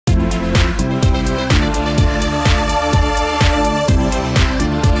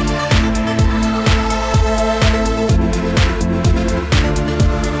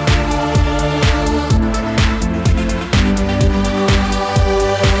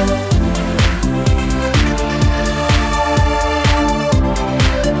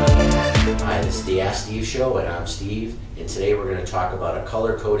Steve, and today we're going to talk about a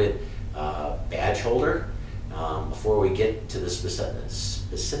color-coded badge holder. Before we get to the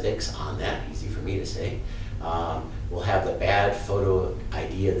specifics on that, easy for me to say, we'll have the badge photo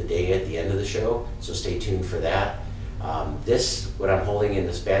ID of the day at the end of the show, so stay tuned for that. What I'm holding in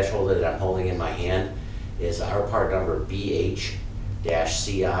this badge holder that I'm holding in my hand is our part number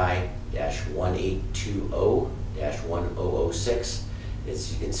BH-CI-1820-1006.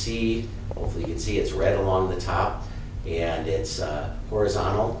 As you can see, hopefully you can see, it's red along the top, and it's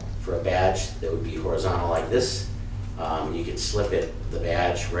horizontal. For a badge that would be horizontal like this, you can slip the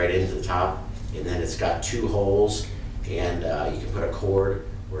badge right into the top, and then it's got two holes, and you can put a cord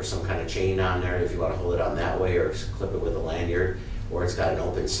or some kind of chain on there if you want to hold it on that way, or clip it with a lanyard, or it's got an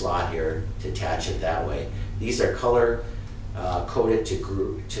open slot here to attach it that way. These are color coded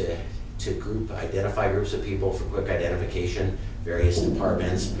to identify groups of people for quick identification, various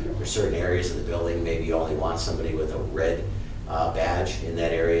departments, or certain areas of the building. Maybe you only want somebody with a red badge in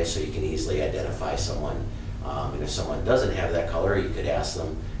that area, so you can easily identify someone. And if someone doesn't have that color, you could ask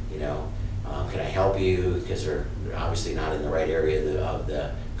them, can I help you? Because they're obviously not in the right area of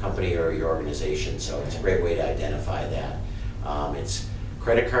the company or your organization. So it's a great way to identify that. It's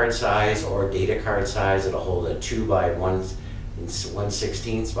credit card size or data card size. It'll hold a 2 by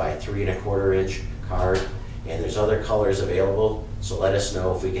 1/16 by 3 1/4 inch card. And there's other colors available, so let us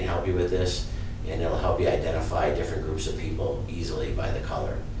know if we can help you with this, and it'll help you identify different groups of people easily by the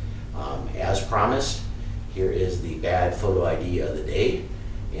color. As promised, here is the badge photo ID of the day.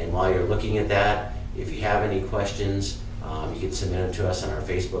 And while you're looking at that, if you have any questions, you can submit them to us on our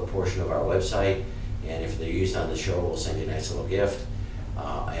Facebook portion of our website. And if they're used on the show, we'll send you a nice little gift.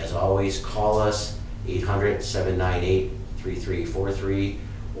 As always, call us 800-798-3343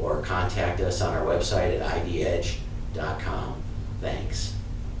 or contact us on our website at idedge.com. Thanks.